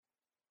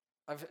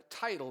I've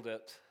titled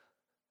it,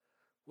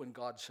 When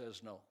God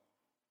Says No.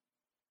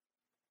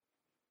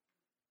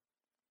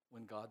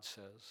 When God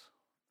says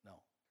no.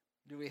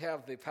 Do we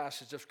have the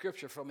passage of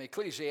Scripture from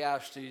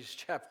Ecclesiastes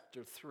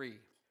chapter 3?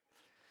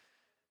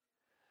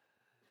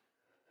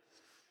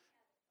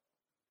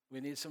 We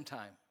need some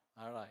time.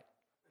 All right.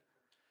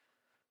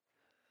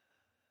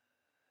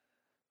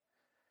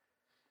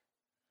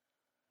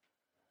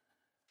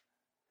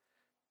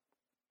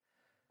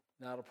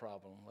 Not a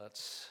problem.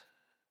 Let's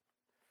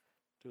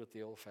do it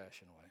the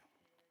old-fashioned way.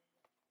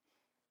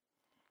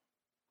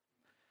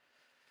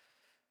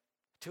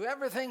 To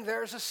everything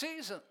there's a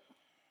season,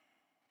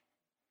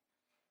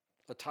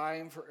 a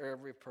time for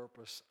every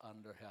purpose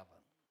under heaven.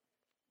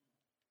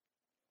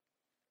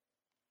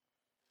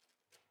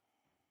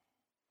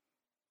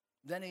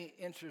 Then he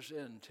enters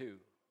into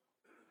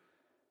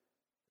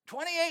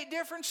 28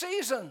 different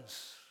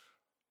seasons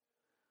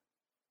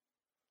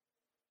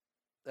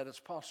that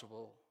it's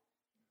possible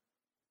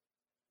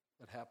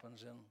that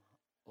happens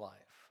in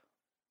life.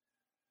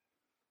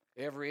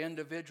 Every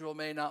individual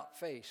may not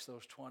face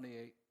those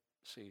 28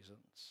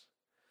 seasons,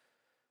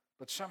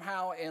 but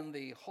somehow in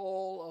the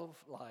whole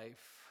of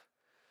life,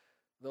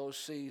 those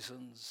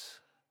seasons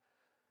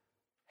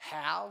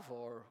have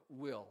or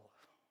will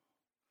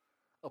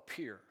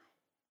appear.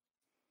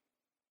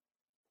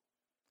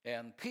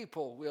 And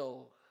people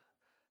will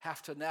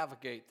have to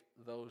navigate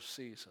those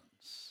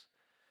seasons.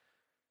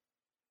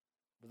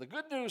 But the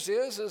good news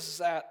is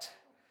that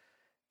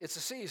it's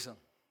a season.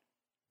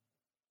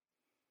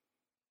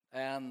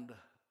 And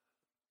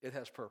it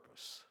has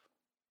purpose.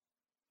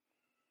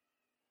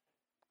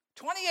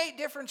 28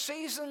 different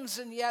seasons,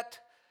 and yet,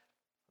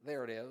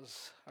 there it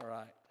is, all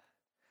right.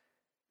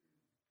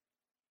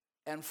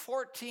 And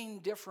 14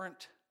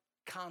 different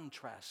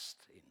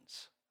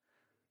contrastings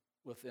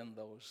within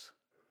those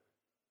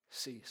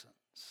seasons.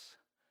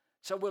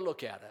 So we'll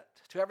look at it.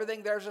 To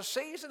everything, there's a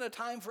season, a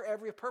time for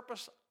every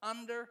purpose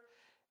under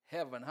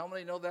heaven. How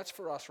many know that's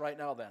for us right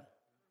now then?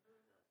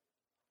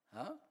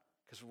 Huh?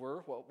 Because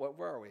where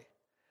are we?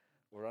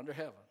 We're under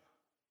heaven.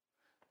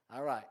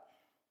 All right.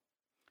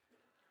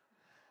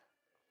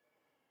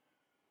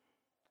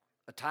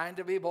 A time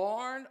to be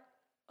born,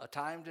 a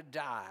time to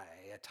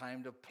die, a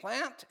time to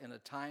plant, and a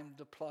time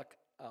to pluck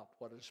up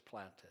what is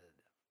planted.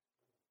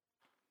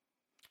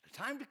 A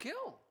time to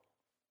kill,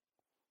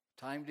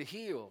 time to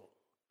heal,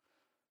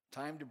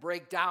 time to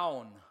break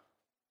down,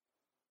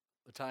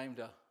 a time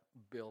to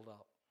build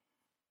up,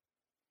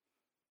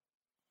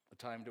 a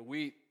time to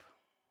weep,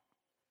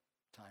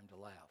 time to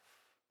laugh,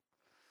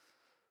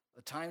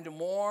 a time to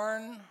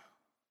mourn,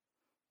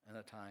 and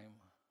a time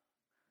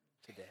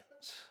to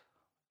dance.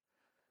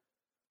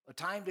 A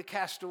time to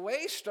cast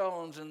away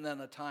stones, and then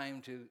a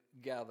time to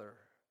gather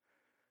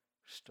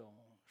stones.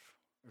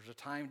 There's a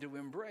time to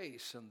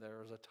embrace, and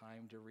there is a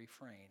time to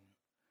refrain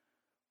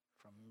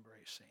from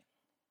embracing.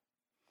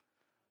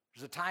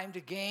 There's a time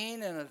to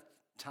gain and a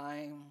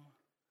time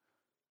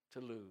to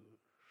lose.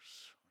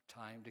 A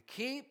time to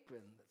keep,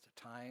 and it's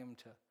a time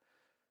to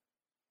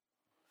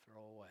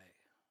throw away.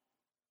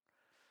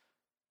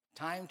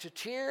 Time to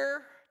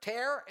tear,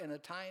 and a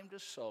time to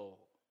sow.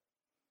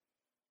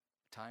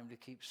 A time to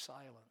keep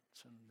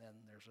silence, and then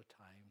there's a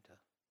time to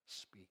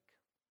speak.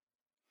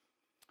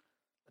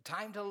 A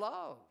time to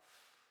love,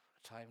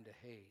 a time to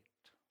hate.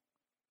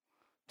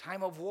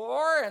 Time of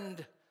war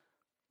and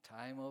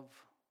time of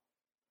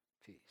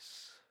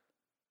peace.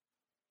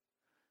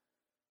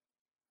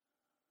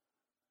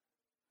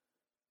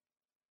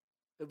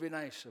 It would be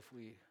nice if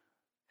we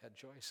had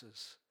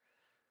choices.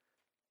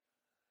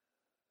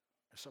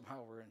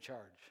 Somehow we're in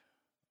charge.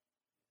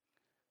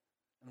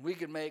 And we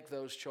could make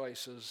those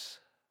choices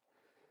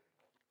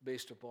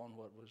based upon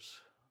what was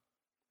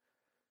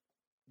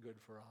good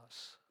for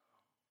us.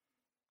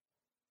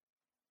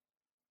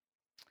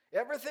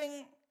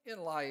 Everything in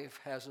life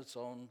has its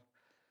own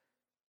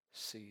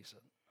season.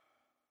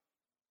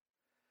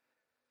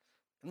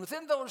 And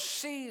within those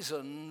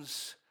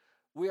seasons,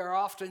 we are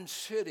often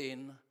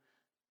sitting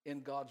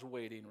in God's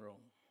waiting room.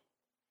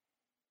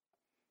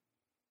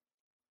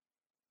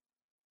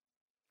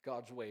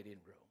 God's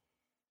waiting room.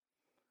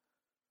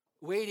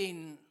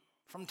 Waiting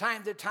from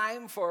time to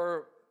time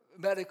for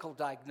medical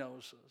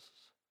diagnosis.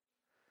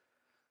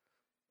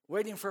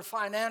 Waiting for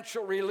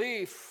financial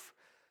relief.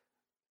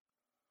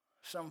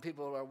 Some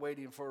people are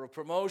waiting for a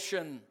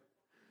promotion.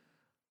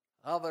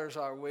 Others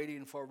are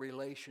waiting for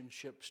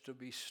relationships to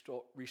be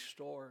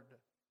restored.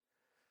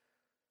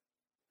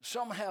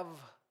 Some have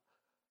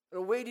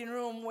a waiting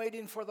room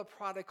waiting for the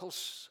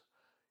prodigals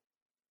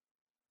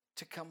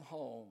to come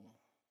home.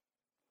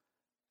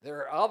 There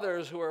are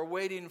others who are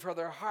waiting for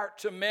their heart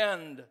to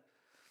mend,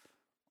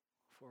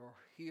 for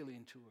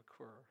healing to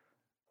occur.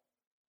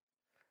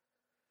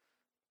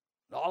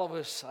 All of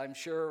us, I'm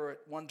sure, at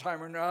one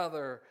time or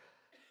another,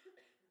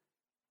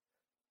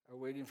 are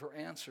waiting for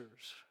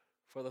answers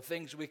for the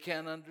things we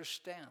can't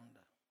understand.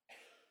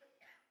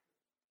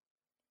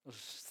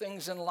 Those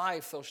things in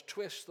life, those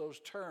twists, those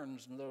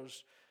turns, and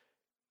those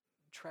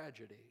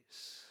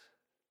tragedies.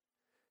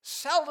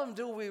 seldom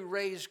do we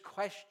raise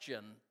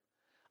question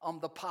on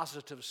the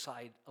positive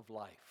side of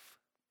life.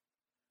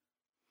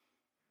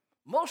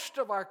 Most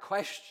of our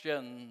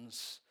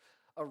questions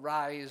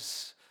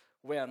arise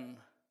when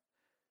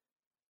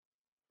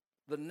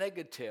the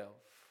negative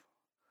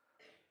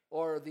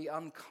or the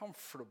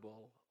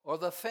uncomfortable or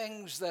the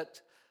things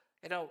that,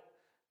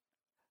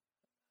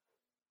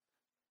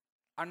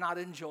 are not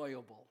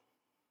enjoyable.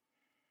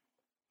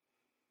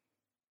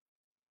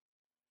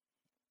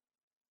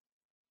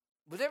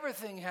 But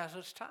everything has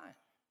its time.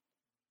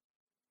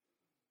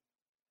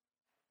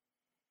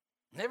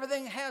 And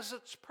everything has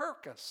its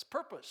purpose.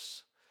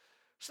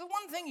 So the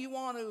one thing you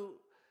want to,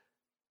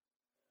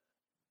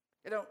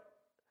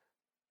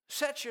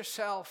 set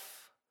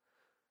yourself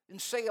in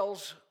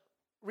sales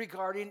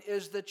regarding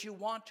is that you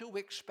want to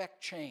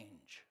expect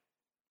change.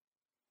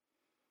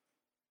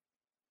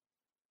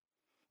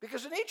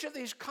 Because in each of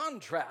these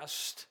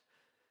contrasts,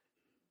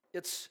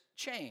 it's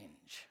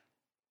change.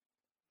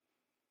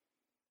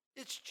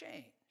 It's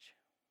change.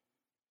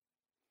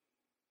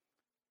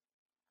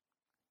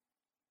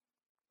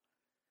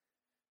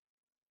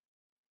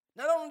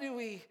 Not only do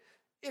we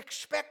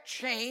expect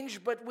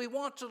change, but we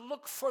want to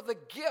look for the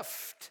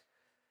gift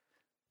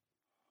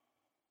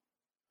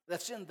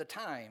that's in the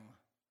time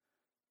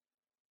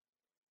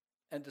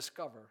and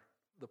discover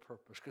the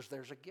purpose, because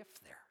there's a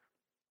gift there.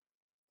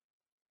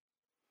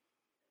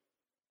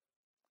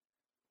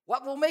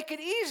 What will make it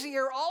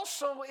easier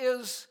also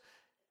is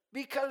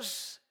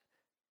because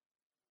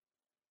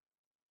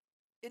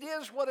it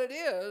is what it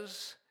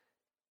is,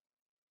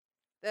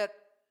 that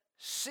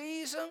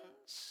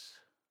seasons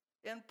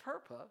and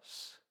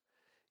purpose,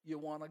 you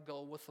want to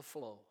go with the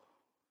flow.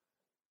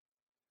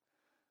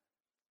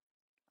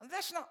 And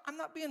I'm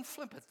not being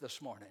flippant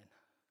this morning.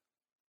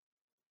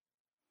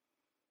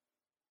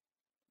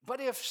 But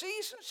if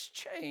seasons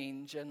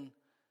change and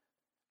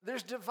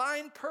there's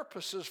divine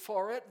purposes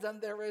for it, then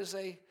there is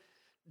a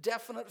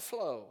definite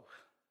flow.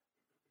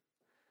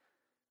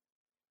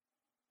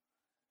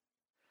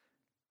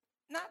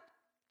 Not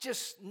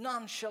just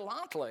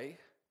nonchalantly,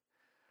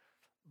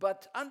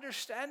 but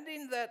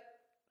understanding that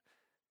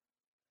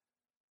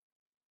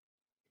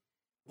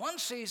one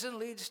season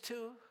leads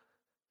to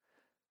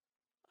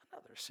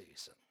another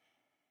season.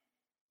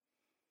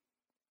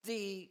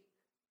 The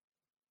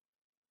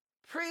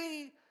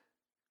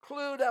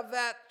prelude of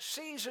that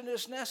season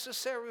is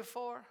necessary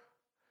for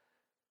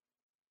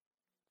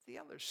the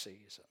other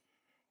season.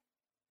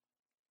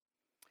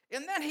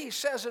 And then he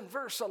says in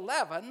verse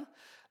 11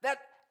 that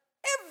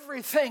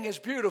everything is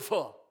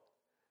beautiful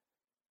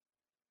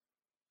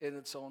in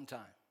its own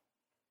time.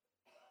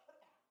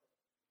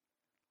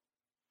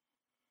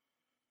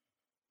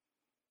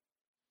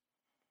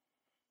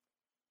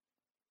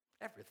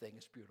 Everything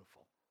is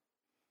beautiful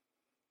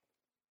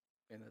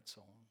in its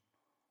own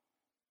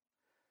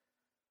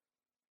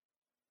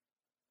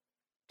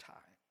time.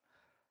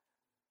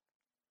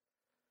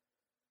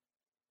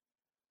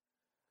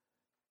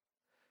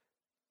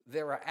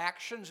 There are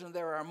actions and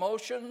there are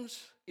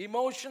emotions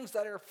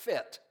that are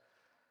fit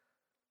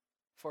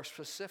for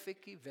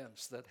specific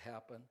events that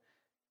happen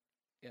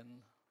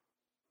in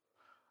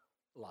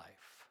life.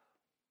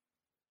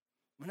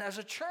 And as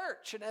a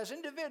church and as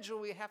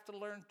individuals, we have to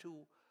learn to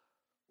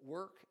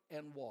work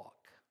and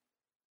walk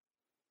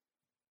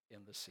in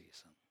the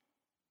season.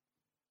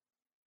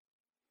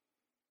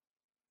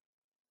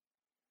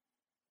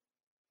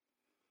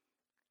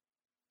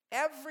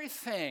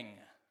 Everything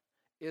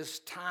is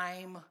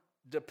time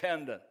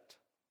dependent.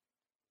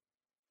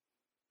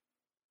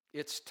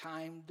 It's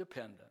time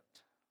dependent.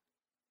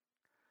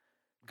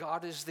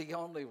 God is the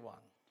only one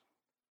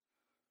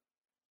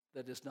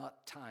that is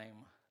not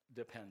time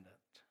dependent.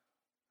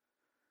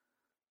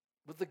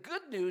 But the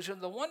good news and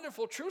the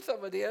wonderful truth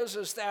of it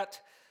is that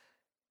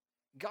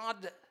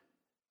God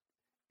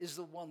is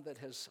the one that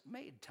has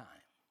made time.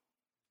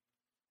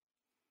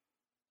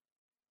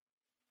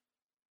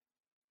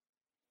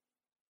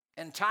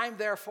 And time,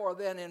 therefore,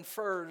 then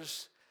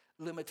infers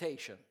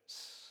limitations.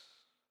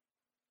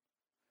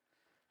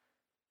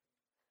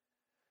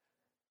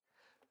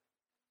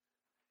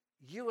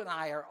 You and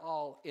I are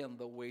all in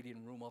the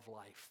waiting room of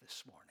life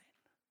this morning.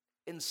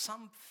 In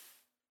some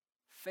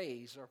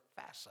phase or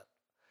facet,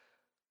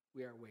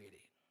 we are waiting.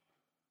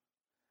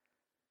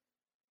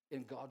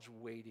 In God's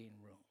waiting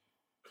room.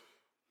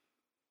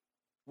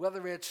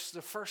 Whether it's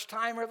the first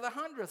time or the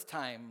 100th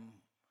time.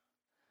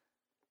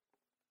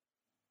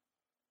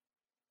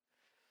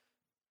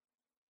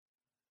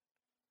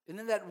 And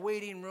in that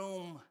waiting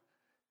room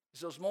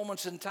is those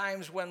moments and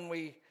times when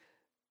we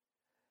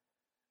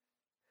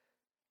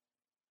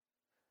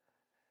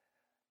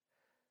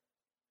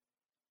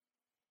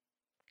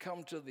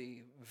come to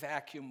the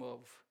vacuum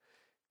of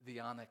the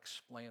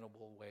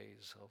unexplainable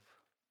ways of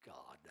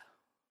God.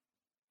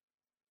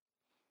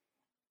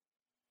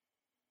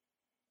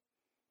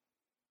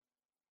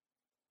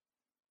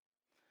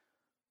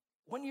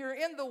 When you're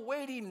in the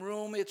waiting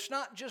room, it's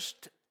not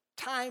just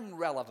time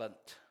relevant.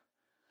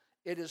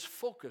 It is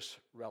focus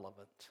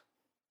relevant.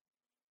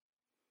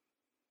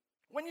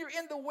 When you're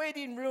in the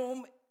waiting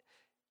room,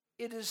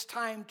 it is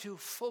time to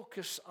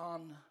focus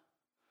on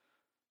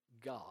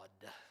God.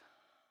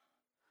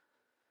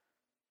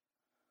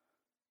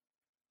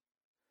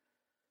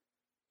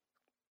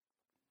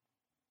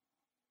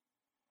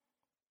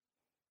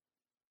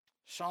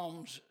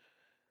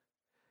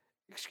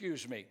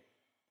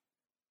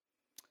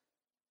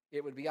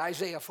 It would be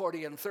Isaiah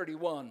 40 and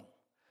 31.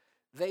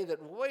 They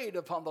that wait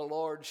upon the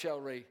Lord shall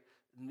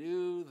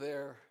renew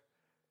their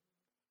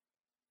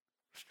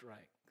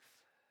strength.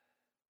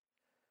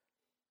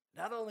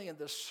 Not only in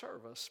the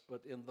service,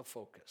 but in the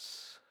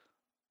focus.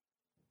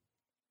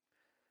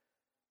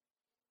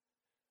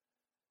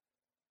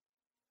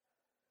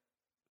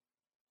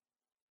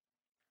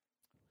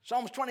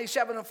 Psalms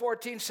 27 and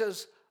 14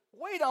 says,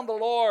 wait on the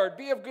Lord,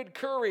 be of good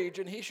courage,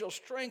 and he shall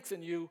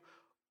strengthen you.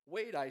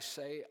 Wait, I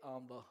say,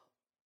 on the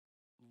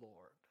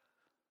Lord.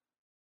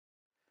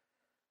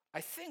 I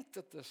think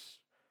that this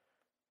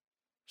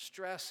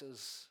stress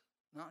is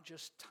not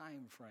just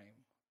time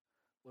frame,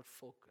 but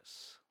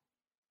focus.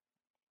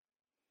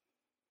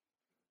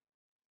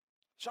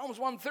 Psalms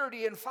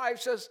 130 and 5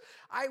 says,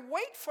 I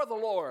wait for the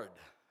Lord.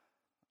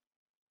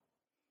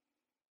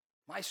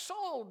 My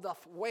soul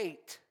doth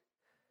wait,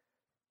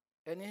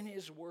 and in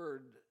his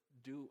word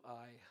do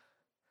I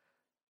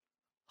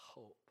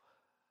hope.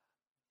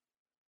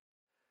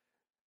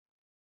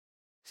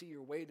 See,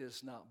 your wait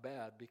is not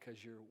bad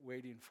because you're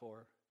waiting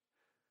for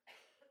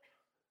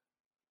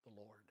the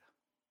Lord,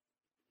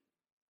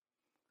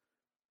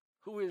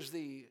 who is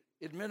the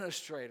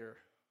administrator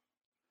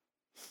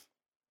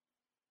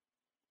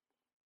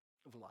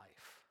of life.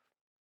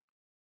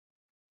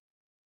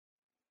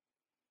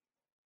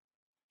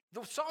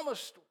 The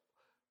psalmist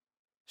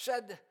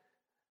said,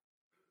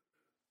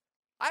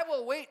 I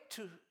will wait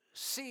to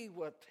see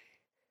what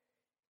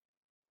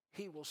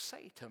he will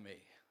say to me.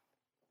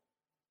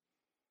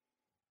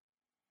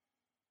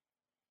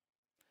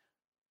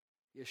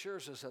 He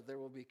assures us that there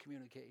will be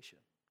communication.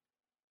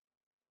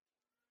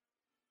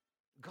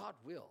 God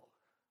will,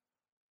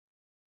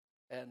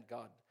 and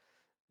God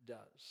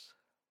does.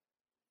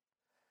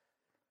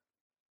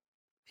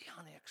 The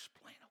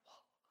unexplainable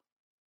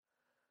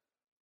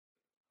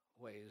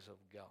ways of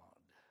God.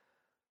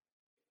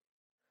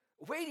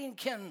 Waiting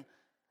can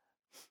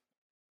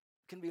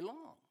be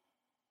long,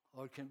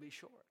 or it can be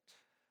short.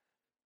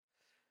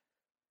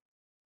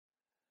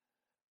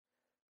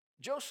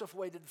 Joseph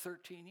waited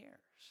 13 years.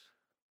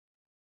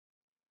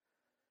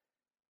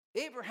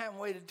 Abraham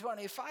waited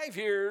 25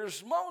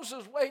 years.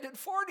 Moses waited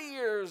 40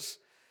 years.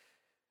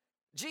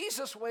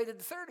 Jesus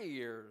waited 30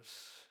 years.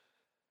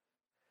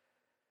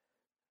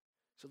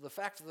 So the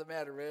fact of the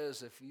matter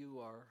is, if you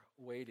are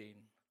waiting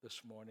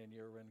this morning,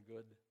 you're in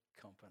good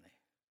company.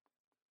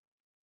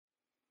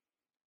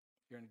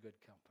 You're in good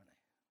company.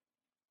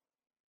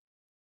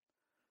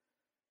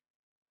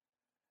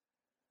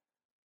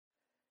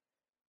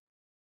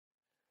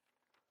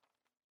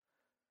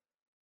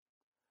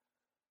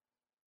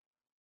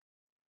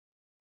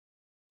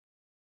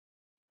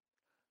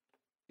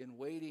 In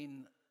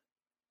waiting,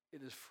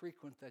 it is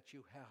frequent that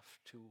you have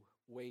to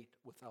wait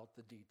without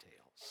the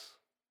details.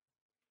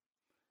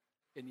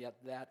 And yet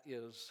that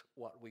is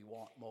what we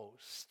want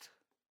most.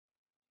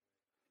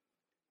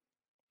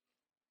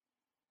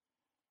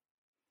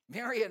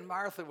 Mary and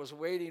Martha was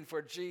waiting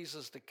for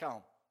Jesus to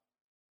come.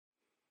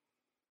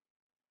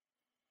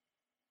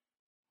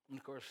 And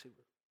of course, they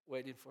were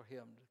waiting for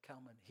him to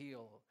come and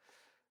heal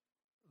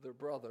their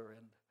brother.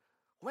 And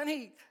when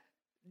he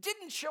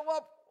didn't show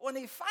up, when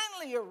he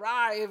finally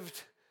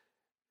arrived,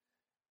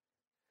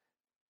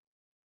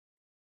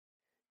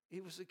 he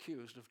was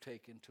accused of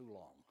taking too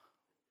long.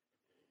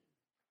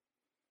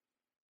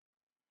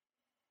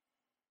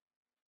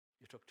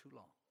 You took too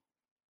long.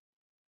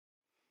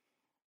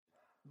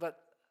 But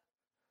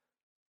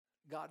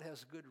God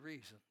has good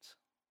reasons.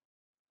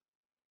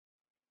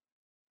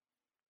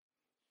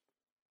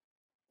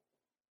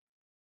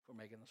 For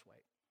making us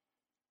wait.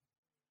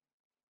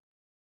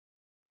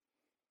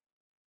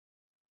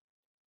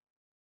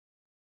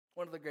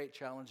 One of the great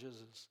challenges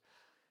is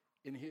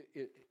in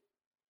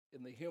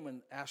the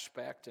human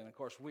aspect, and of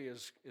course we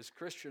as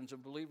Christians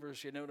and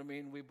believers, you know what I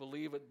mean, we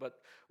believe it, but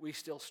we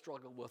still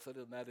struggle with it,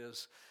 and that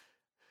is,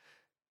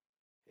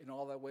 in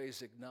all that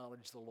ways,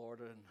 acknowledge the Lord,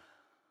 and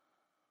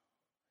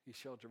he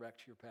shall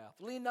direct your path.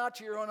 Lean not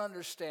to your own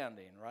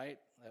understanding, right?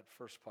 That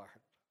first part.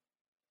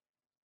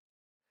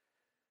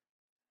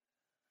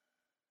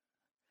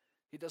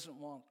 He doesn't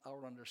want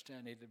our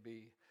understanding to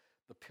be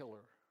the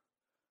pillar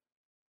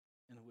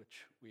in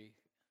which we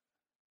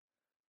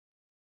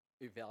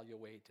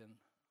evaluate and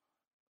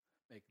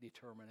make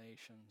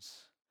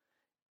determinations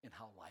in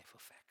how life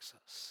affects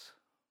us.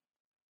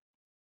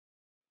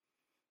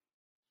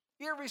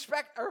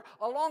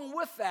 Along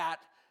with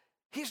that,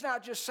 he's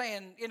not just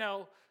saying,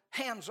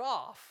 hands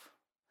off.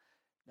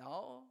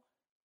 No.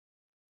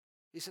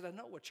 He said, I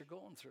know what you're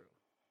going through.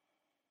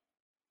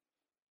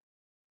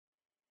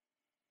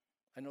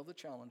 I know the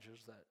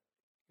challenges that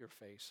you're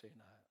facing.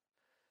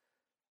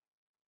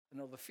 I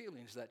know the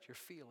feelings that you're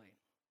feeling.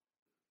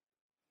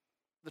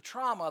 The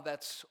trauma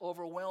that's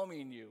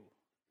overwhelming you.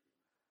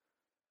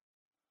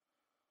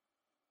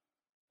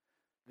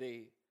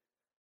 the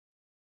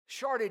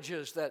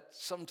shortages that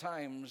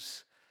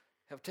sometimes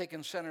have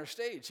taken center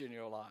stage in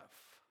your life.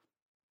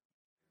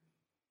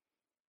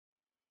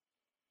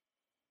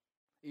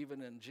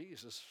 Even in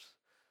Jesus'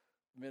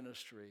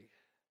 ministry,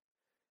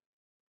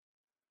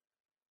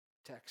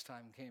 tax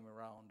time came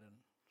around and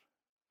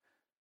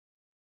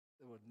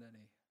there wasn't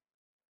any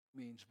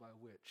means by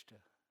which to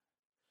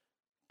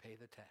pay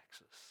the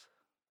taxes.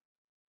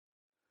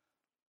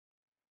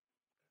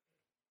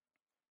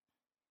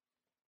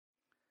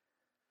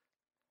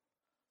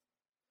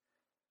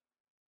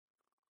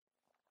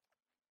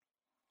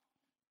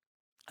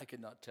 I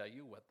cannot tell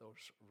you what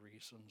those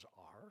reasons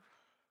are,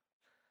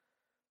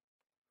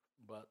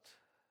 but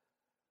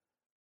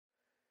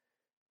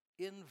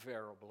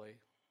invariably,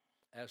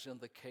 as in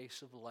the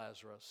case of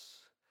Lazarus,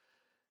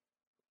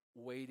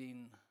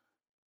 waiting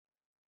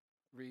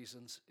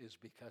reasons is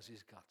because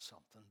he's got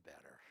something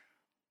better.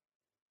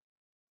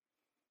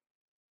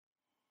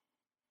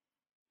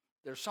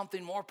 There's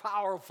something more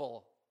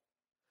powerful.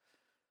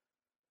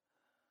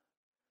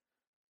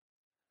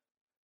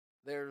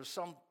 There's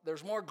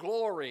more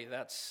glory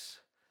that's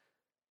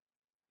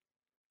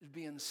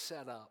being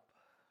set up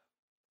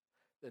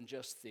than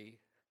just the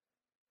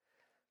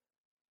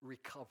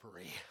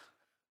recovery.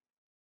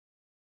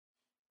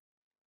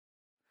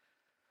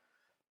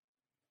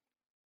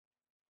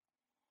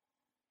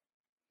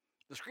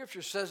 The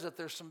scripture says that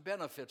there's some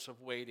benefits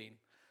of waiting.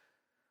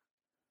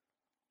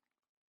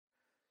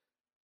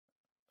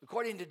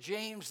 According to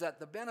James, that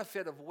the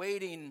benefit of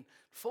waiting,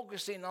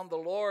 focusing on the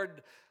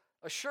Lord,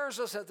 assures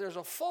us that there's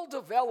a full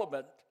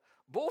development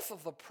both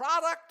of the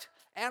product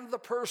and the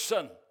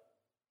person.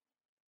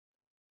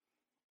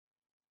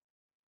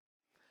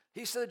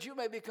 He said, you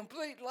may be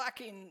complete,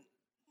 lacking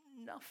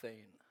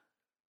nothing.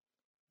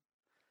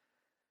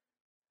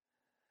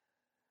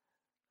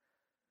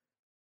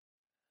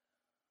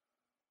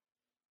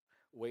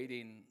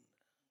 Waiting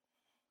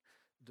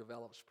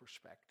develops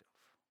perspective.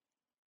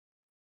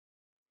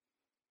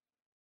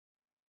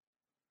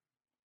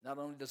 Not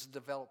only does it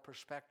develop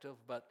perspective,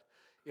 but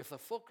if the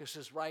focus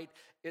is right,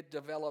 it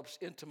develops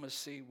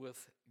intimacy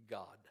with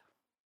God.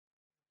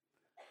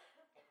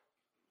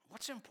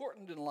 What's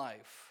important in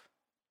life?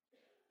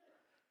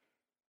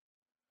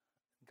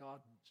 God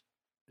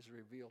is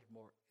revealed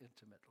more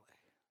intimately.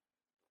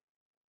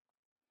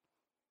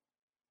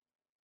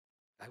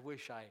 I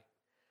wish I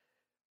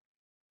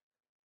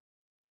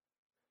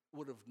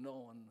would have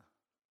known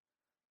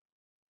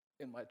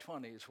in my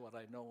 20s what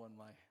I know in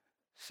my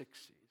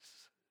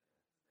 60s.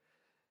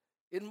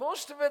 In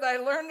most of it, I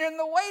learned in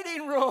the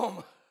waiting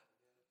room.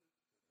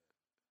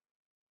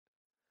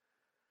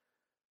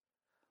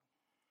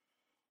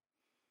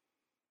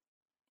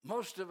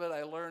 Most of it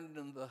I learned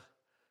in the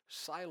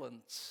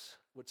silence,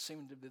 what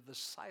seemed to be the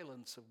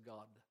silence of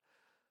God.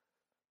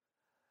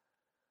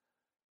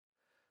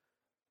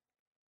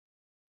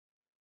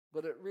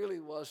 But it really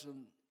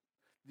wasn't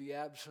the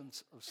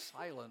absence of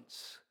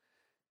silence.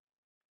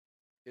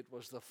 It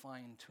was the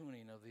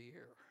fine-tuning of the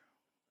ear.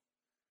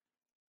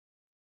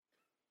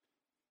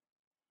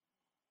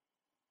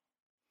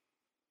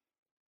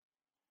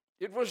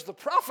 It was the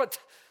prophet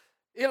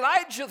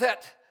Elijah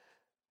that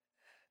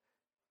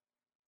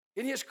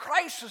in his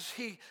crisis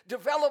he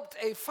developed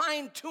a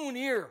fine-tuned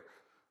ear.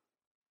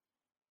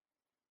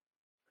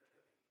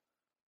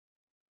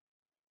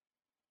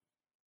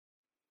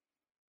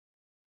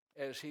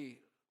 As he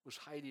was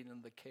hiding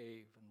in the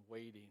cave and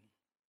waiting.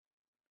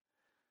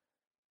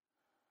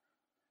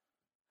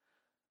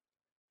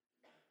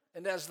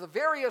 And as the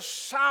various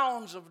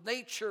sounds of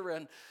nature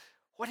and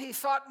what he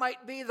thought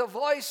might be the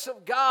voice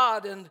of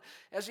God, and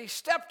as he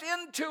stepped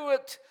into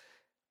it,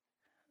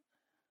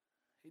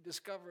 he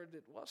discovered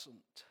it wasn't.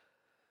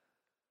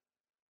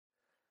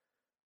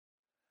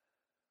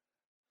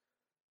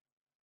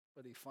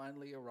 But he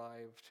finally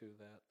arrived to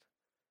that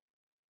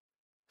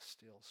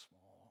still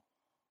small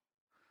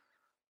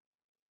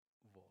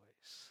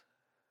voice.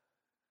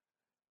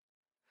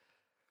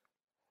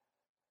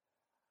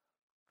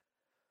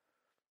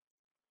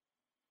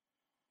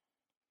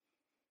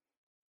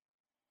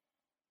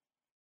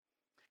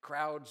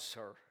 Crowds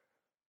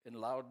in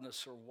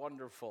loudness are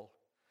wonderful,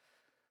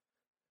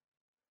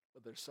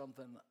 but there's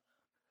something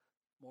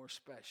more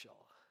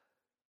special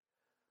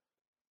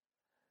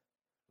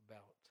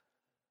about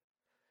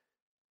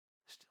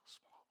still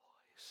small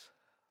voice.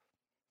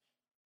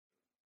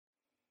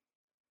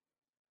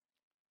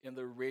 In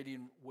the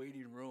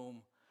waiting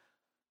room,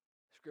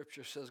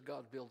 Scripture says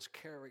God builds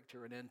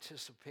character and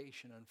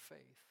anticipation and faith.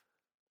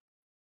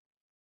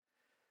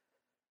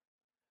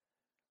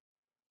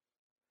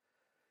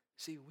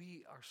 See,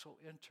 we are so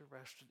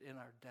interested in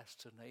our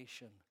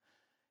destination,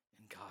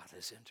 and God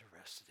is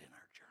interested in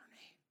our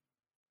journey.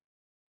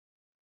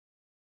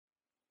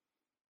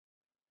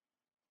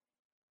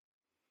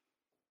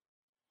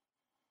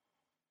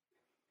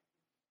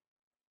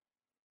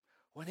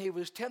 When he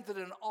was tempted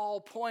in all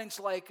points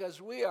like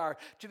as we are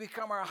to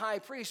become our high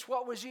priest,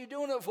 what was he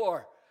doing it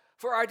for?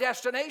 For our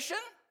destination?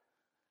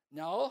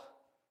 No,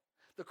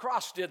 the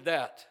cross did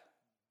that.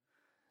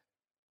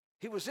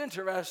 He was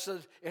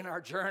interested in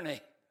our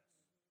journey.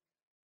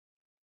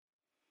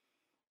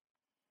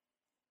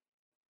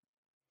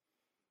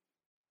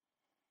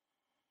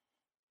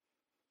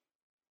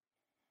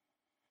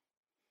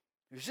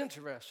 He was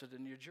interested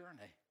in your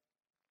journey.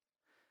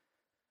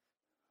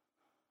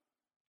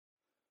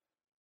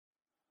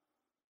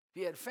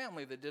 He had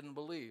family that didn't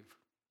believe.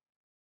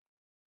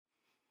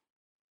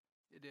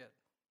 He did.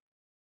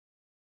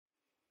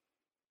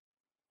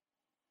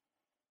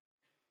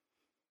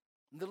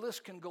 The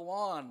list can go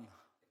on.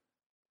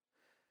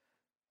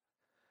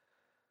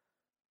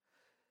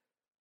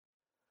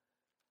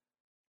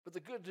 But the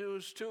good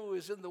news, too,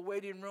 is in the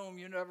waiting room,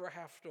 you never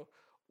have to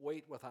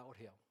wait without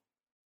him.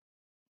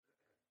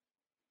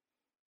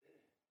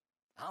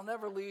 I'll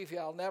never leave you.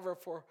 I'll never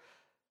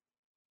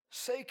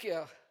forsake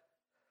you.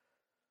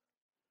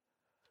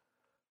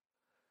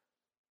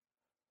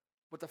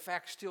 But the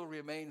fact still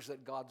remains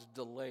that God's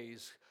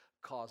delays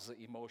cause the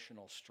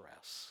emotional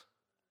stress.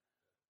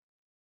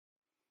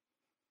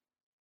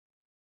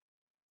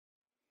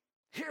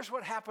 Here's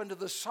what happened to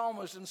the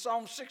psalmist in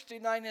Psalm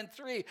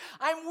 69:3.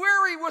 I'm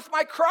weary with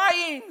my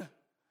crying.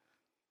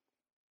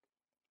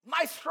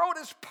 My throat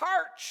is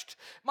parched.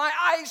 My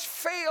eyes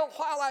fail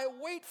while I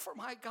wait for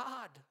my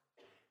God.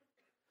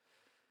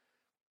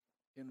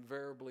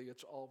 Invariably,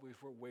 it's always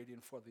we're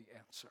waiting for the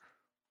answer.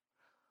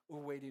 We're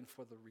waiting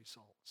for the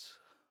results.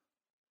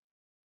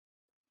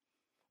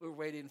 We're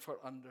waiting for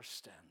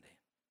understanding.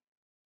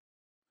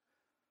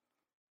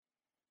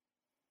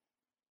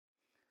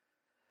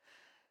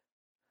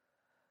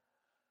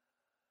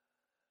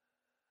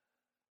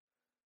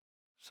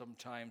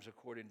 Sometimes,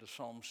 according to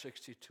Psalm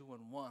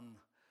 62:1,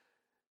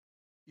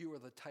 you are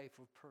the type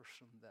of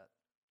person that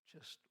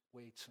just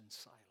waits in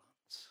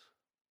silence.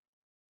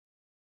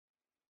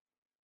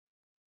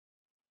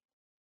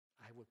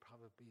 I would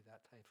probably be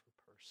that type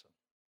of person.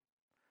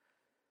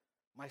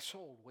 My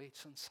soul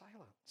waits in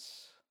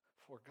silence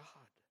for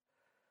God.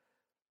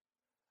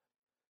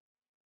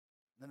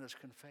 Then there's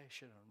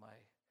confession, and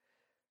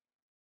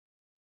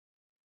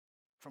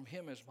from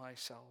him is my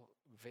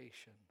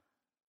salvation.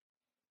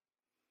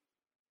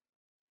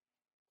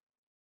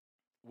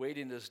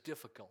 Waiting is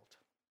difficult.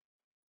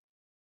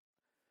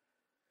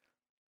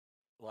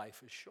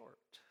 Life is short.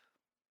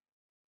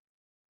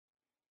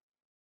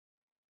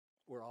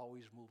 We're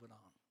always moving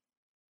on.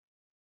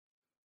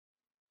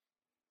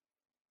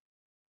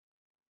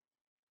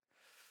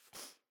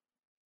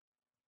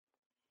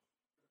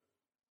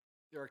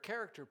 There are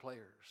character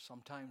players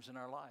sometimes in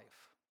our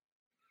life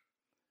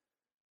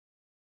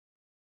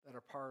that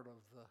are part of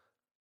the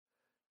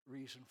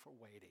reason for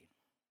waiting.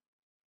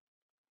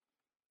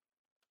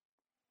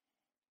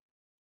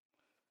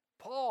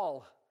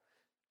 Paul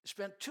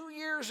spent 2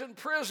 years in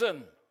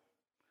prison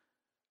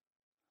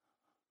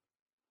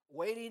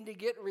waiting to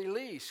get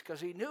released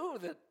because he knew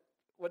that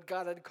what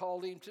God had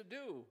called him to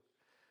do.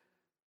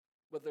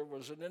 But there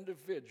was an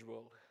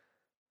individual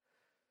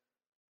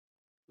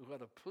who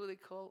had a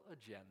political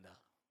agenda.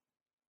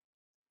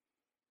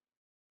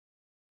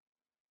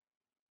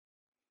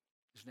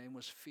 His name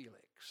was Felix.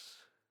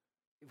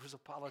 He was a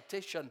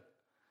politician.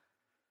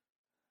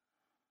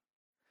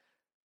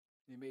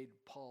 He made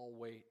Paul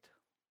wait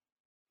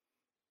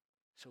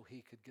so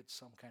he could get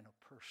some kind of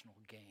personal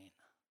gain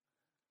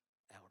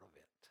out of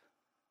it.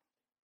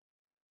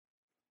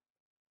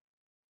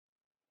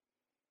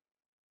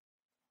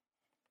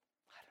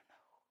 I don't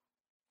know.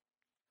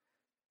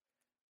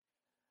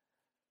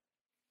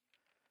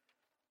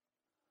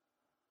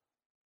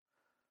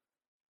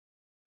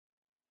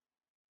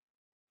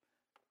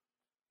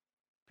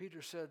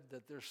 Peter said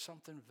that there's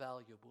something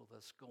valuable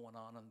that's going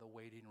on in the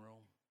waiting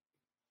room.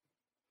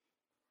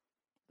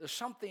 There's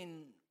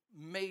something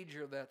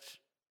major that's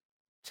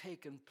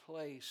taken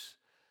place.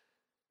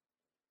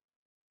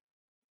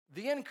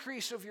 The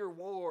increase of your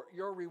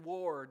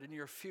reward in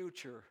your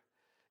future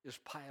is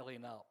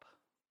piling up.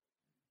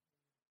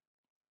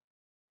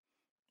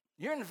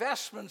 Your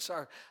investments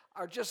are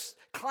just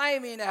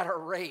climbing at a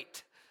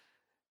rate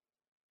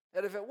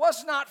that if it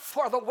was not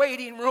for the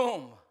waiting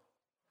room,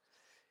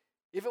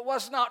 if it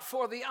was not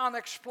for the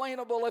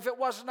unexplainable, if it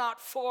was not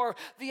for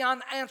the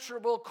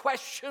unanswerable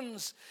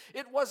questions,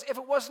 if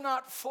it was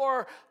not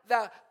for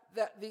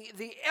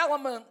the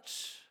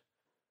elements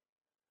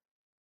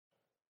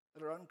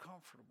that are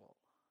uncomfortable,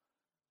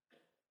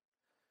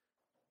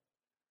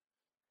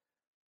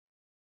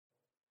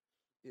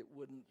 it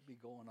wouldn't be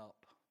going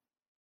up.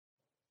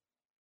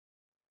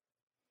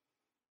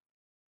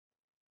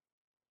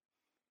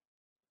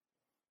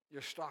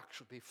 Your stocks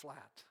would be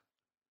flat.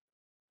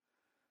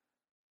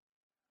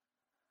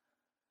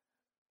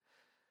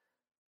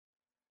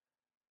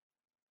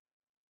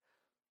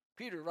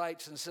 Peter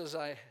writes and says,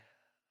 I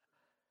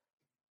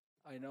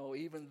know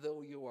even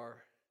though you are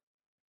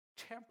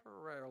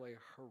temporarily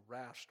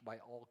harassed by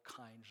all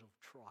kinds of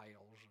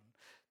trials and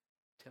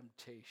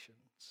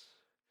temptations,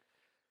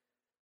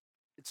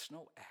 it's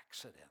no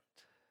accident.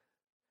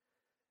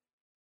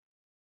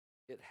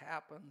 It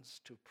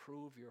happens to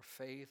prove your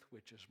faith,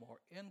 which is more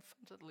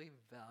infinitely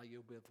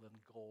valuable than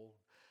gold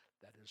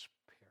that is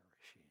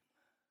perishing.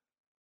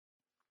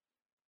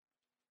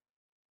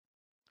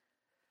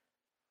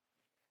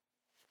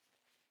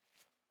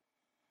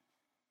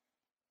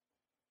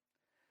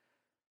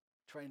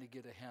 trying to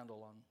get a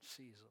handle on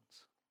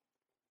seasons,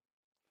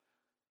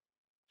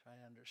 trying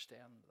to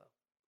understand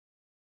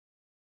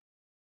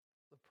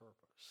the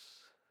purpose.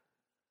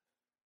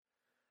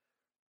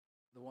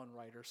 The one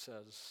writer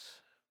says,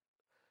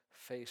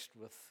 faced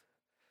with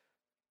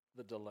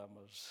the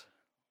dilemmas,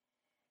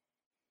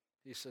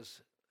 he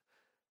says,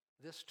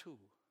 this too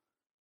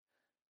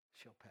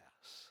shall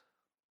pass.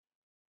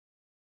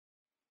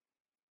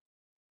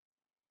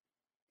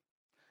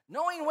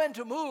 Knowing when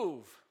to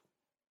move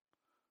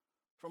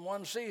from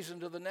one season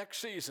to the next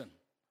season.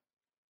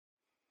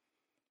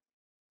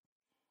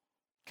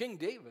 King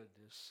David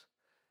is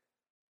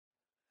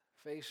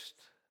faced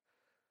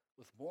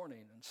with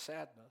mourning and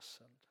sadness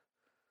and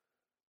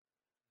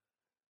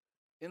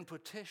in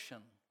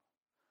petition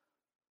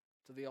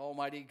to the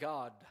Almighty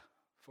God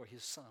for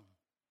his son.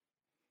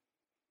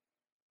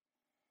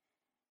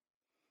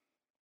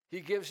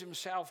 He gives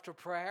himself to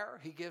prayer.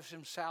 He gives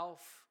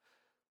himself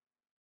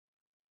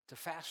to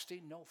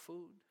fasting, no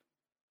food.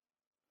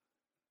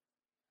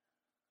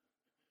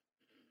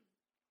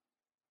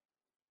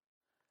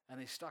 And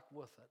he stuck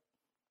with it.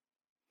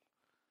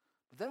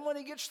 But then when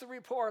he gets the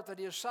report that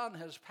his son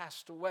has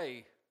passed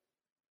away,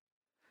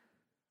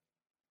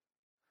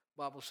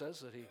 the Bible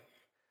says that he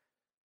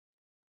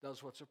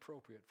does what's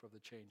appropriate for the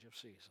change of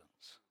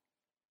seasons.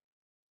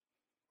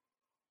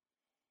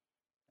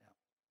 Yeah.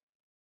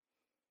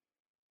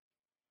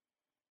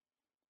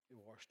 He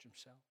washed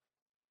himself.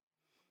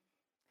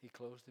 He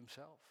clothed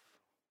himself.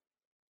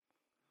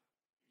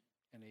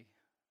 And he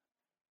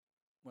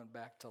went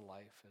back to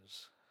life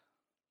as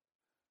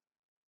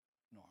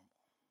normal.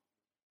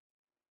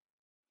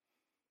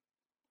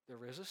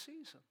 There is a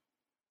season.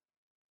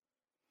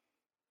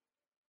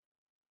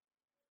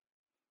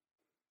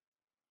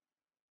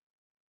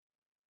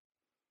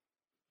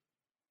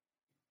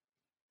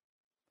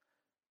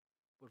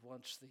 But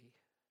once the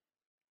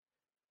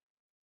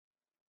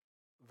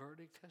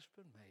verdict has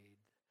been made,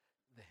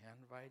 the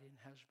handwriting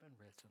has been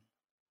written,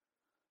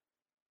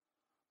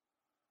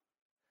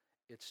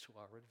 it's to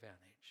our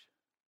advantage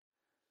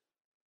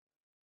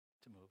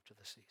to move to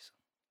the season.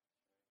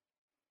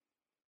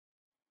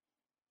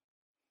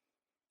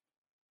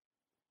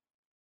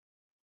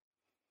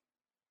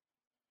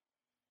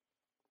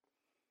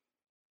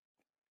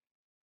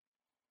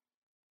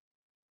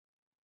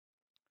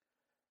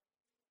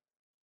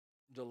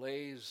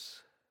 Delays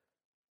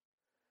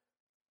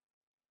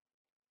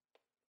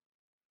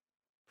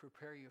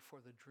prepare you for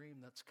the dream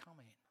that's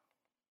coming.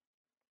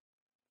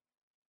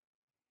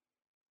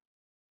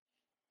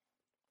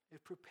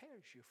 It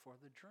prepares you for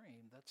the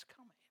dream that's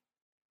coming.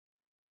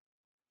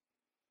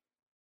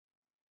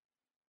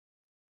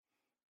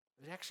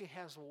 It actually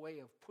has a way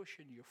of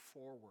pushing you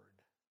forward.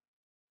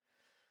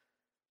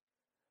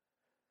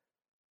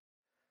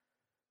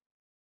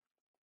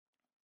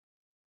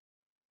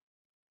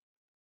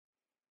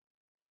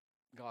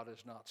 God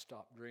has not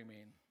stopped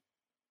dreaming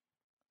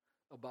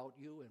about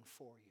you and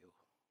for you.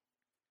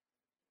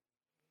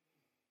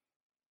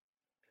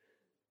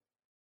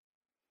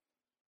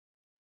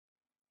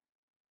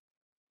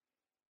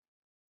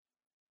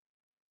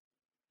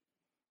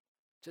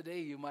 Today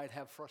you might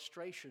have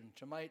frustration.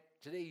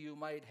 Today you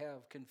might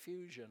have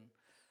confusion.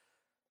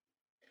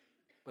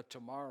 But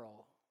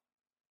tomorrow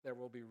there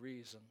will be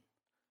reason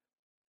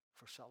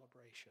for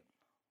celebration.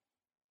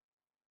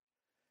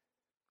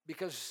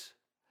 Because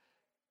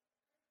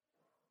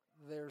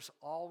there's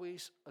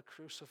always a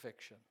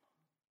crucifixion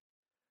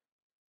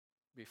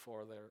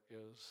before there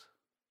is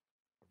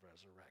a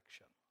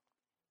resurrection.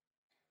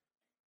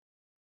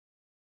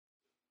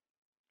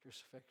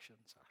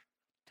 Crucifixions are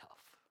tough.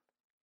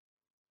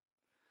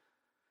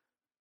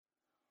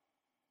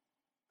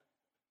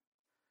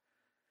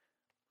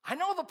 I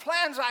know the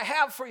plans I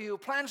have for you,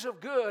 plans of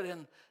good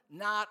and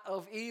not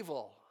of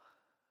evil.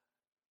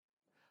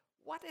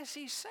 What is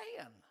he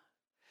saying?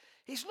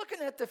 He's looking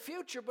at the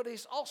future, but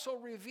he's also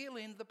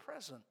revealing the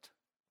present.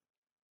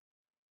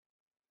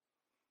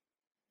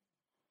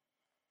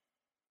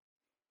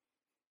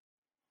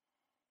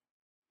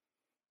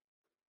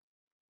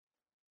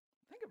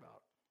 Think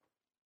about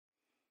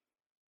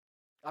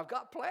it. I've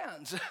got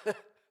plans.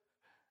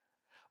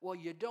 Well,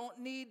 you don't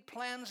need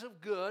plans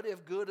of good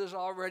if good is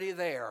already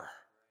there.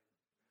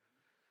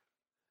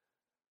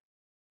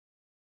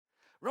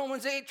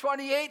 Romans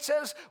 8:28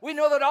 says, we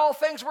know that all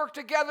things work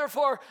together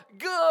for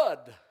good.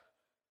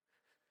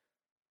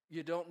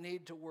 You don't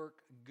need to work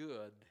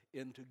good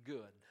into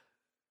good.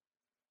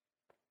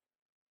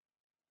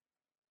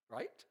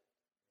 Right?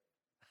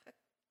 I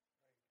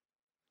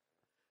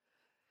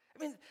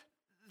mean,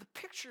 the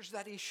pictures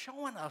that he's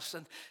showing us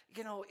and,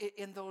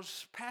 in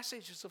those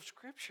passages of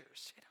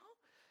scriptures,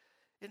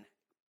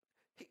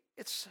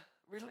 it's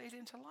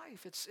relating to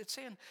life. It's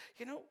saying,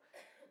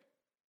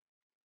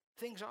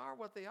 things are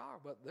what they are,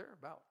 but they're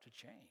about to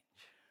change.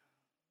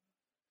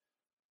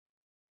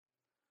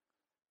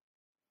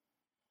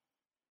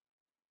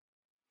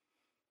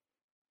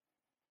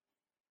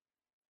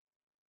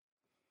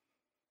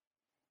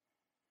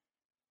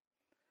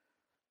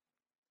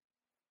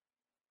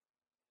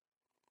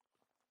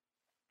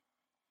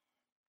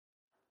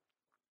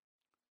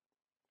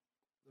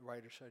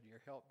 writer said,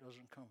 your help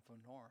doesn't come from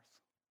north,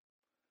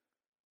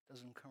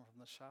 doesn't come from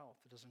the south,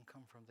 it doesn't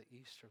come from the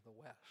east or the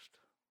west.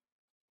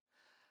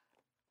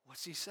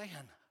 What's he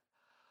saying?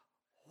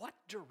 What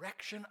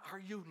direction are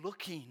you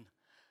looking?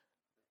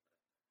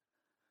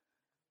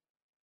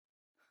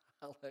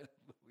 Hallelujah.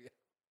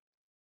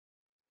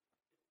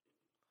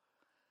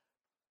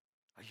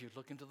 Are you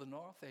looking to the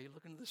north? Are you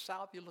looking to the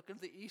south? Are you looking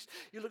to the east?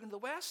 Are you looking to the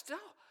west? No.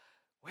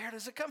 Where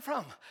does it come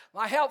from?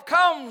 My help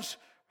comes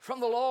from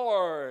the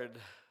Lord.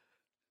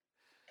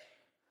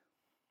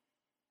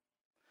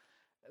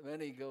 And then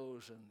he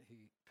goes and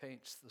he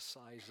paints the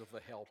size of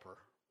the helper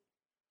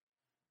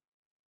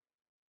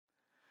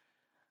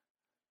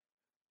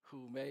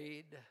who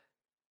made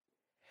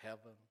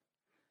heaven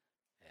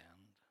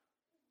and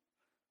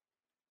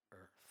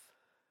earth.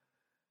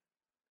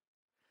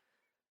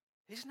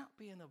 He's not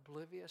being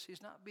oblivious.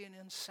 He's not being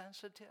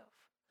insensitive.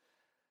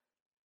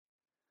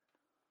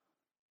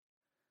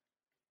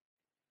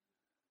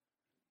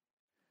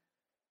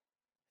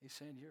 He's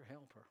saying your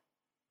helper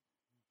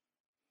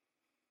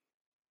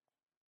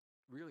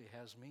really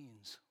has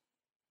means.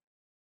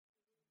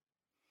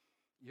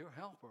 Your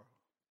helper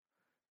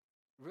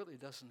really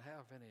doesn't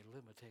have any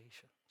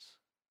limitations.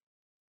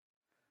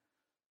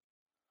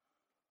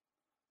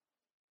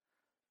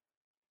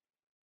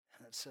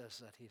 And it says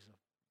that he's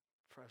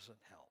a present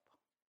help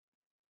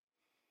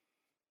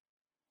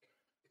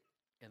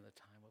in the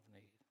time of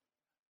need.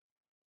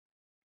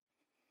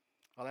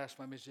 I'll ask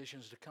my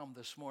musicians to come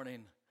this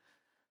morning.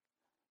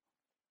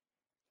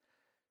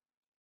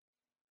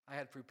 I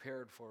had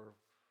prepared for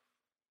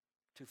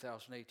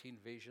 2018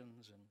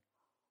 visions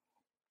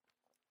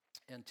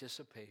and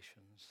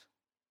anticipations.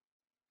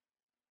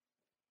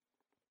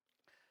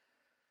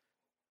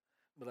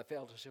 But I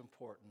felt it's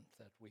important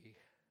that we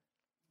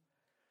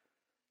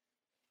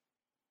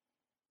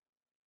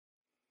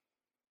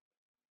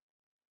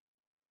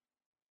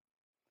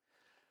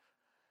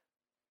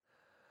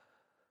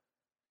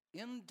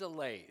in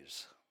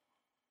delays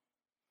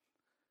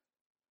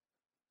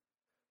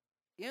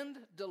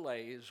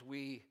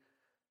we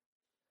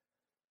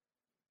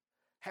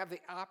have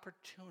the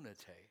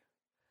opportunity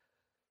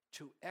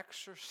to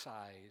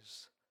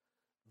exercise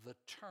the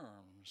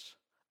terms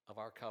of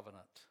our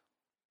covenant.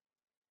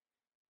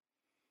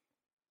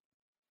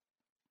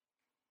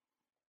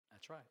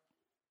 That's right.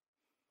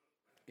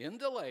 In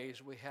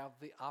delays, we have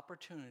the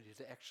opportunity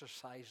to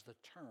exercise the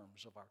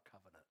terms of our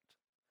covenant.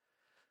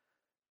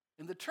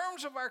 And the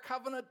terms of our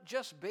covenant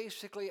just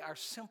basically are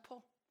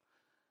simple,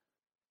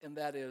 and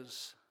that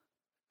is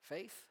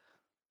faith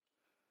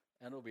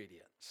and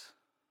obedience.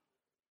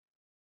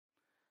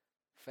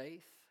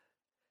 Faith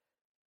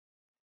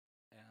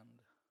and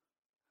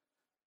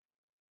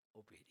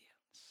obedience.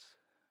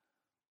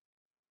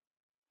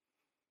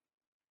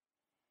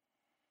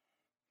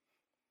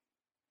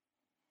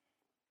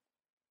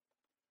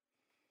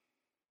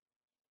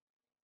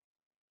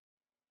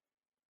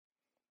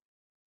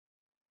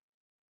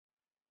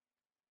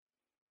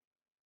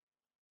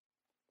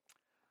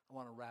 I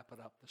want to wrap it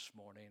up this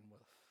morning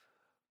with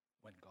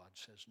when God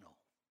says no.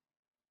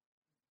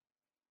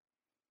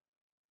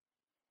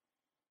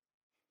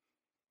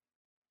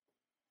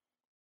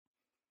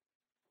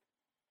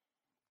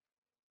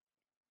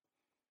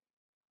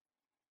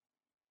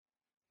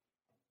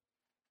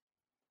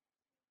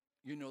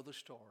 You know the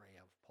story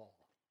of Paul.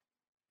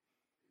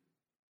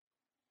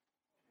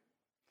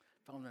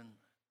 Found in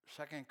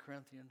 2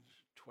 Corinthians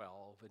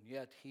 12, and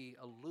yet he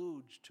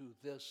alludes to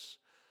this,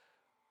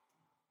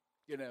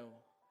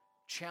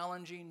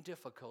 challenging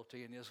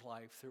difficulty in his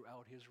life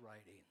throughout his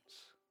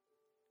writings.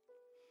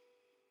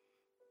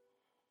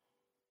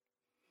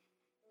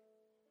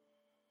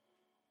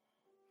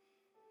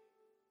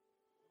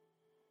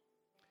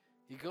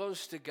 He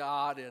goes to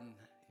God and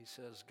he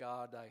says,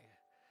 God, I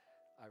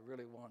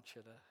really want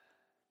you to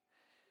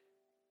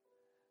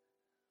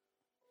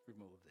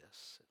remove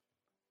this.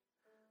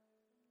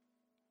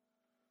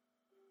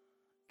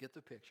 Get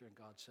the picture, and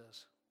God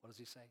says, what does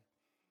he say?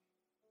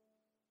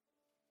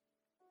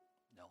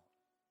 No.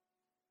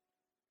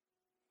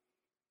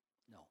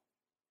 No.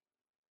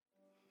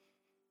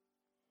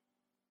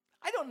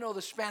 I don't know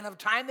the span of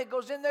time that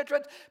goes in there,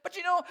 but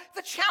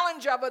the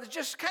challenge of it is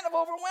just kind of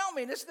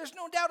overwhelming. There's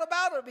no doubt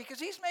about it, because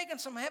he's making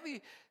some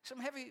heavy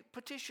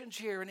petitions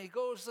here, and he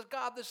goes to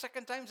God the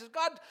second time and says,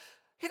 God,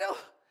 I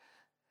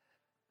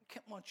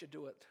can't want you to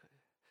do it.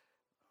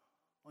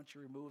 Why don't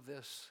you remove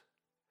this?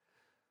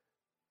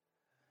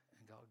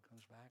 And God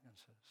comes back and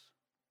says,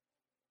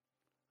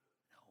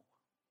 no.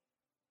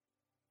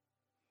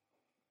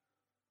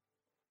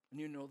 And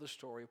you know the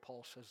story.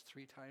 Paul says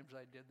 3 times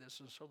I did this.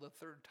 And so the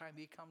third time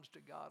he comes to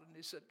God and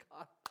he said,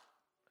 God,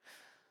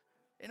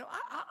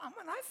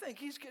 I think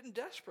he's getting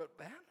desperate,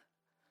 man.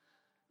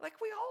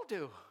 Like we all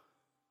do.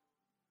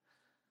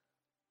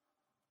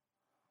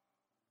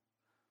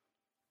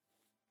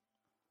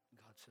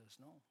 God says,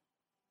 no.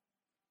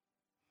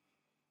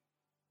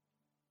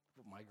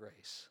 But my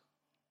grace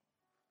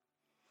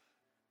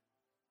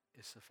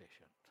is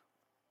sufficient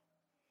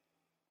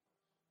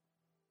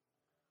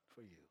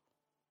for you.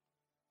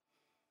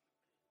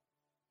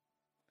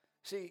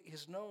 See,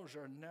 his no's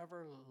are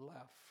never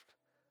left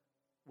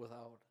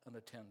without an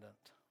attendant.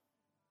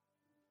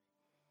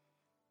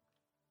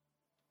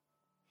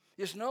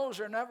 His no's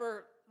are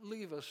never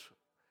leave us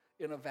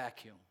in a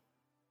vacuum.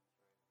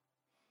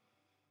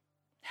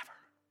 Never.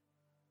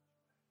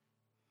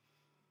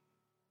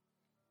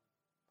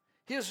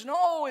 His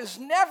no is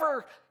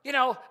never,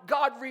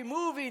 God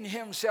removing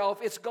himself.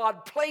 It's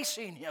God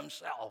placing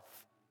himself.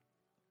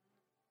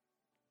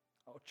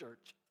 Oh,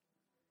 church.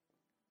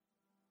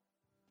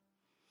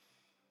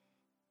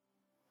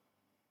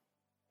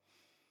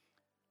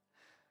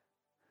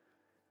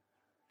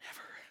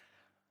 Never.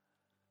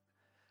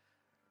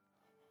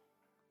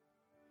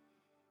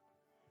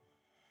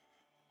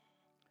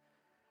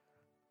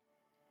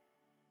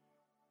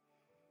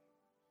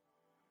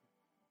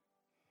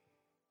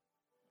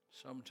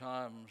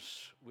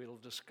 Sometimes we'll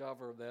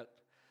discover that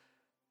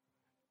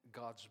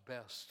God's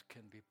best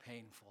can be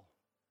painful.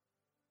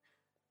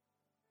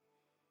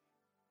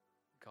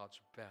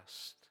 God's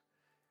best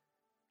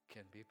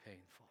can be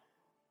painful.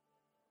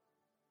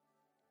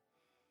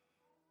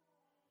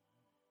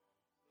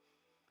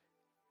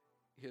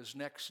 His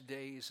next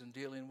days in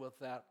dealing with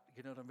that,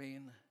 you know what I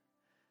mean?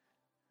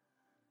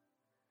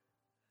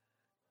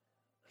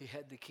 He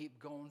had to keep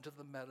going to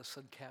the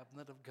medicine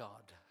cabinet of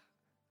God.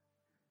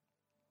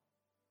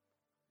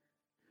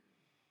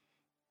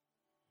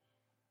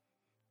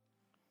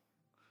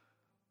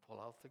 Pull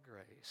out the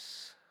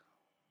grace.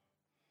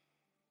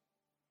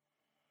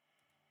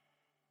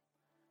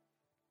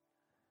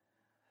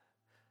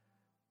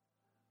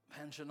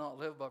 Man shall not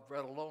live by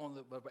bread alone,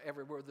 but by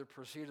every word that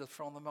proceedeth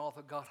from the mouth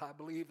of God. I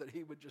believe that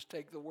he would just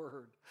take the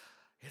word,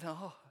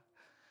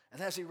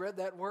 And as he read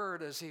that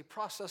word, as he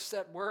processed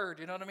that word,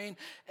 you know what I mean?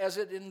 As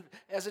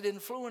it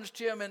influenced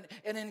him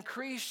and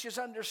increased his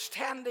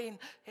understanding,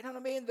 you know what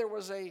I mean? There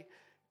was a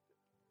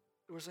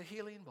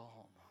healing balm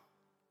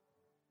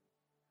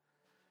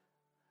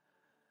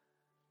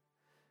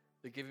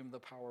that gave him the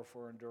power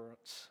for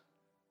endurance.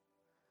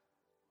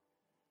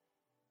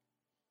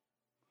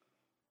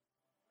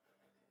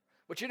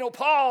 But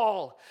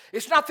Paul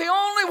is not the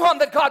only one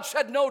that God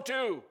said no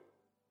to.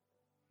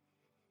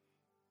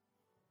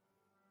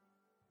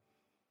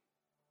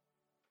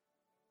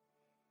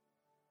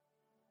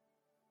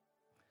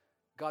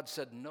 God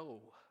said no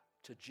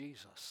to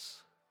Jesus.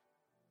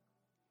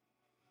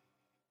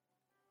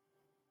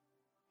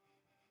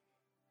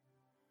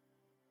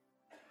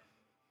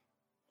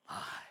 My.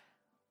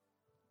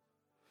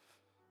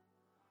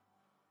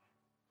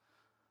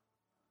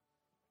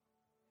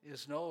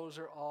 His no's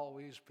are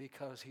always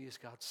because he's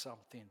got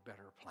something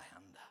better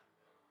planned.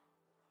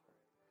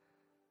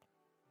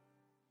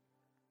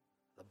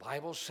 The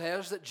Bible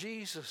says that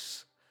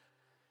Jesus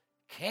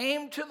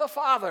came to the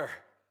Father.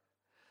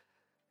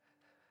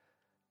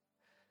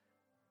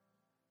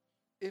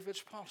 If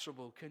it's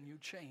possible, can you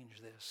change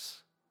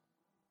this?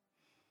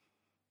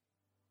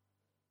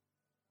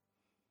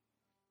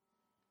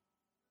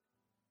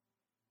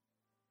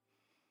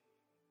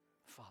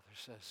 The Father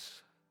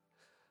says,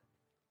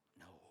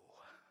 no.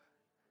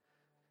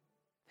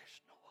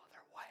 There's no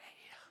other way.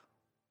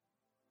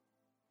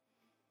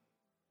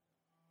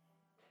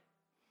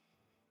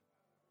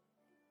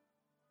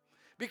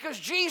 Because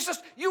Jesus,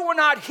 you were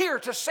not here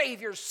to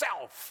save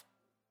yourself.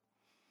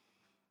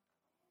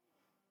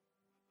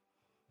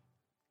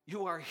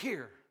 You are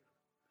here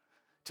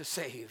to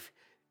save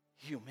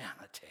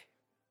humanity.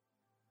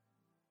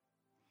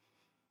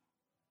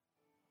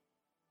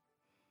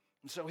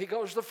 And so he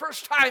goes the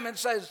first time and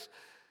says,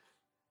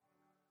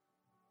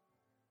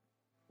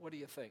 what do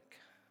you think?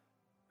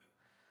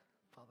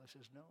 Father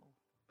says no.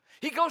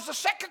 He goes the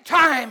second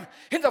time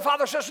and the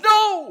Father says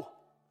no.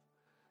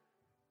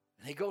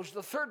 And he goes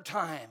the third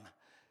time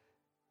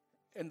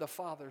and the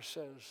Father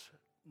says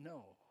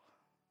no.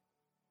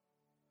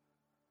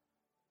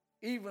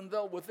 Even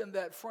though within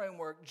that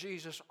framework,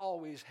 Jesus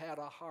always had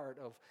a heart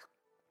of,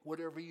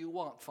 whatever you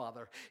want,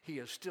 Father, he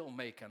is still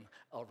making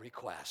a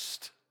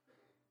request.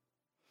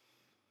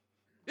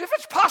 If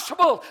it's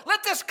possible,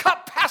 let this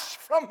cup pass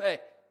from me.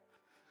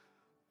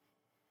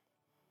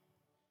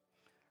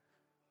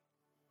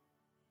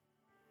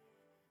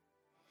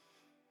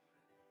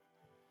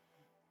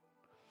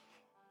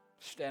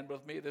 Stand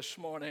with me this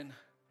morning.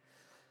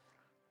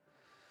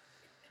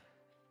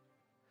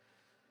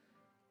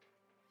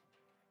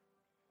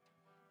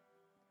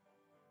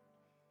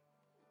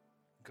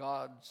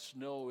 God's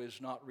no is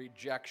not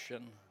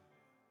rejection,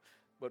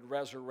 but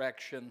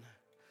resurrection.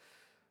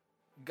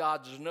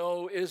 God's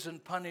no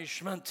isn't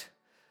punishment,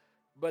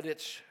 but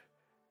it's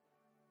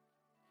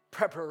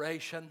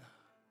preparation.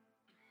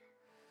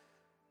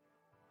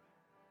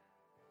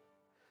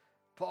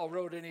 Paul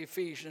wrote in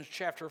Ephesians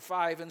chapter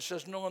 5 and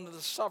says, knowing that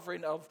the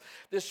suffering of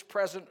this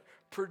present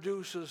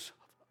produces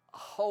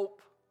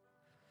hope.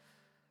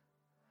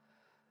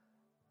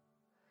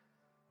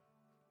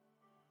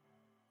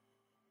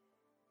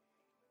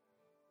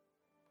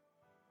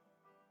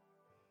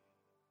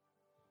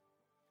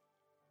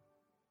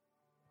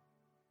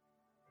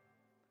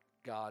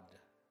 God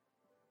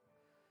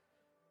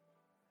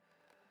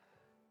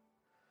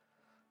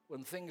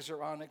when things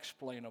are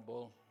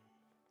unexplainable.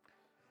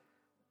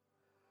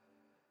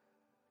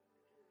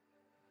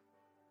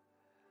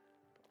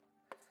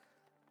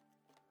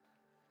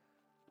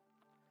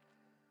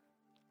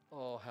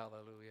 Oh,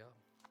 hallelujah.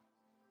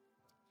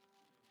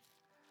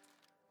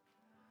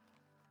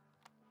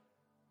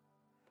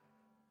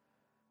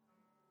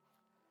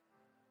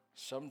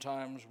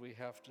 Sometimes we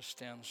have to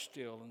stand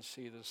still and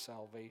see the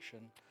salvation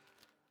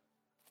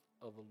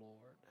of the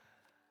Lord.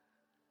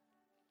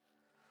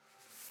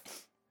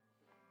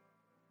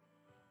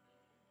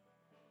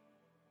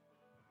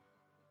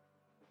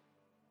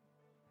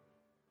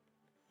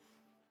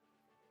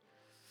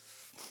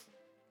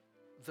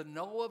 The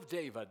no of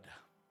David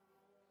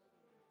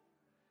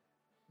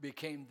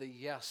became the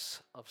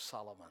yes of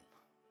Solomon.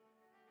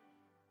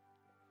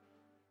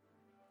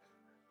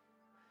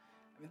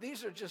 I mean,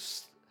 these are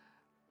just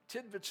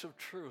tidbits of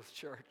truth,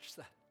 church,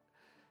 that,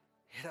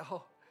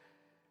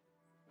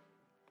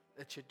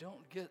 that you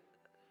don't get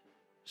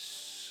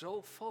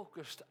so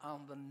focused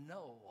on the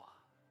no,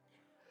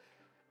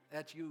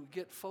 that you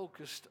get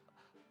focused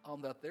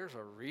on that there's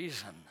a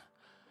reason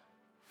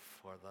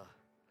for the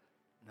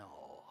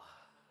no.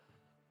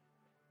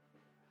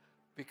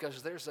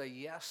 Because there's a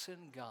yes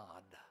in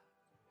God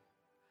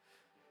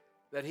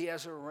that He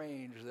has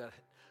arranged that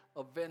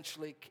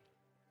eventually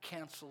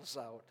cancels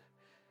out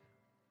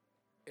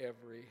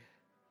every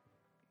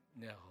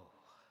no.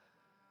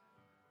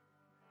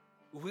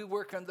 We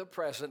work in the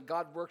present.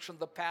 God works in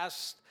the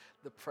past,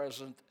 the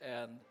present,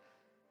 and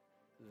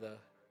the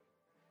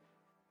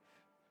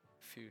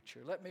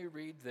future. Let me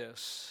read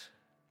this.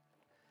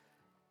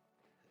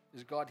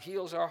 As God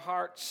heals our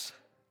hearts,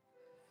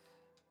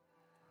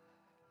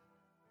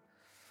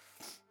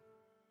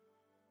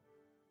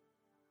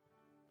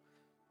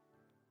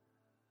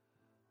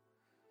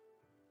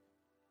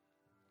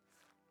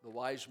 the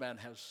wise man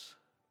has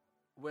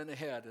went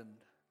ahead and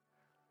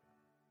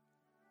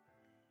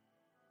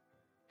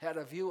had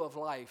a view of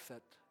life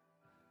that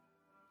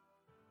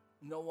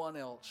no one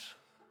else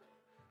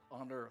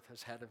on earth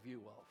has had a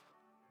view of.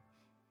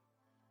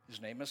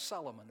 His name is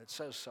Solomon. It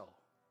says so.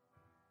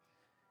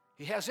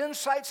 He has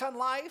insights on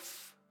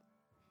life.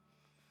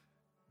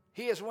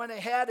 He has went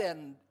ahead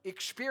and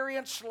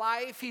experienced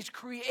life. He's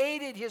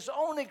created his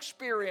own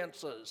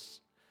experiences.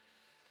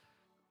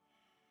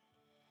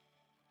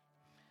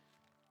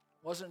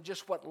 Wasn't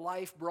just what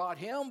life brought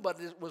him, but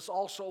it was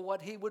also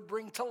what he would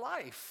bring to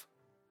life.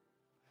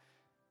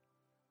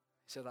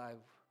 He said, I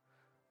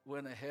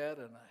went ahead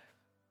and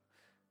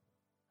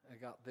I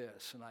got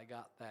this and I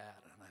got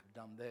that and I've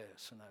done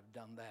this and I've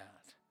done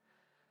that.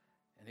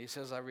 And he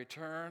says, I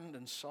returned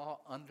and saw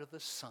under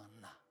the sun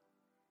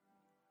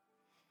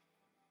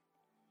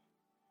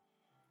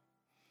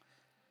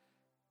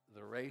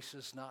the race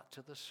is not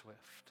to the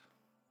swift.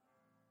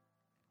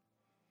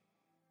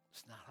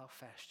 It's not how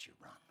fast you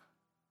run.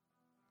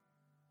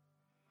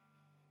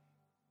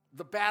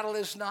 The battle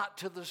is not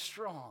to the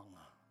strong.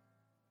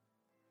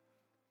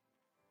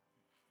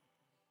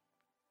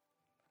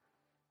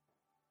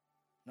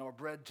 Nor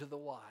bread to the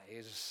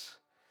wise,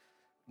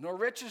 nor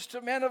riches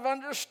to men of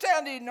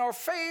understanding, nor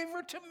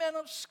favor to men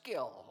of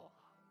skill.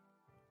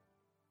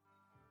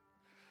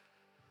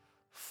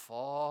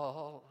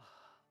 Fall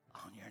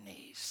on your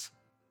knees.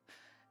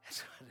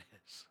 That's what it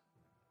is.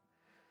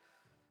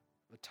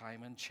 But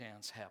time and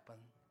chance happen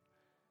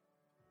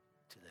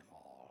to them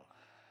all.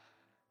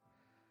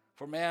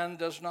 For man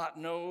does not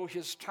know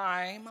his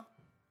time,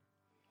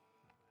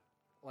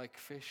 like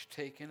fish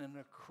taken in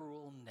a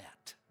cruel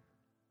net.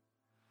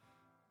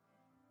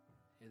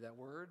 Hear that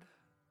word?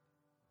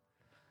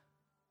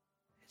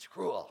 It's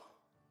cruel.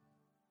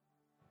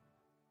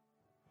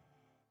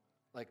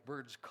 Like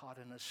birds caught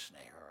in a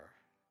snare.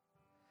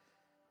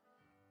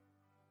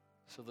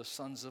 So the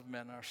sons of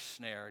men are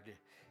snared,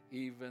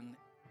 even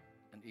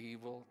an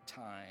evil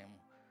time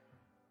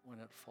when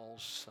it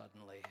falls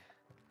suddenly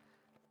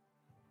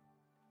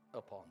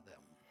upon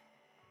them.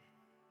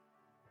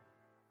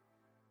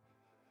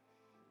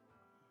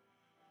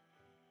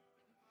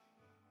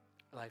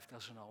 Life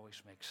doesn't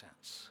always make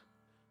sense.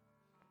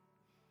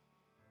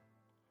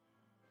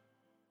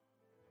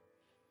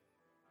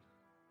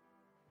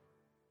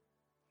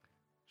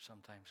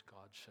 Sometimes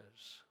God says,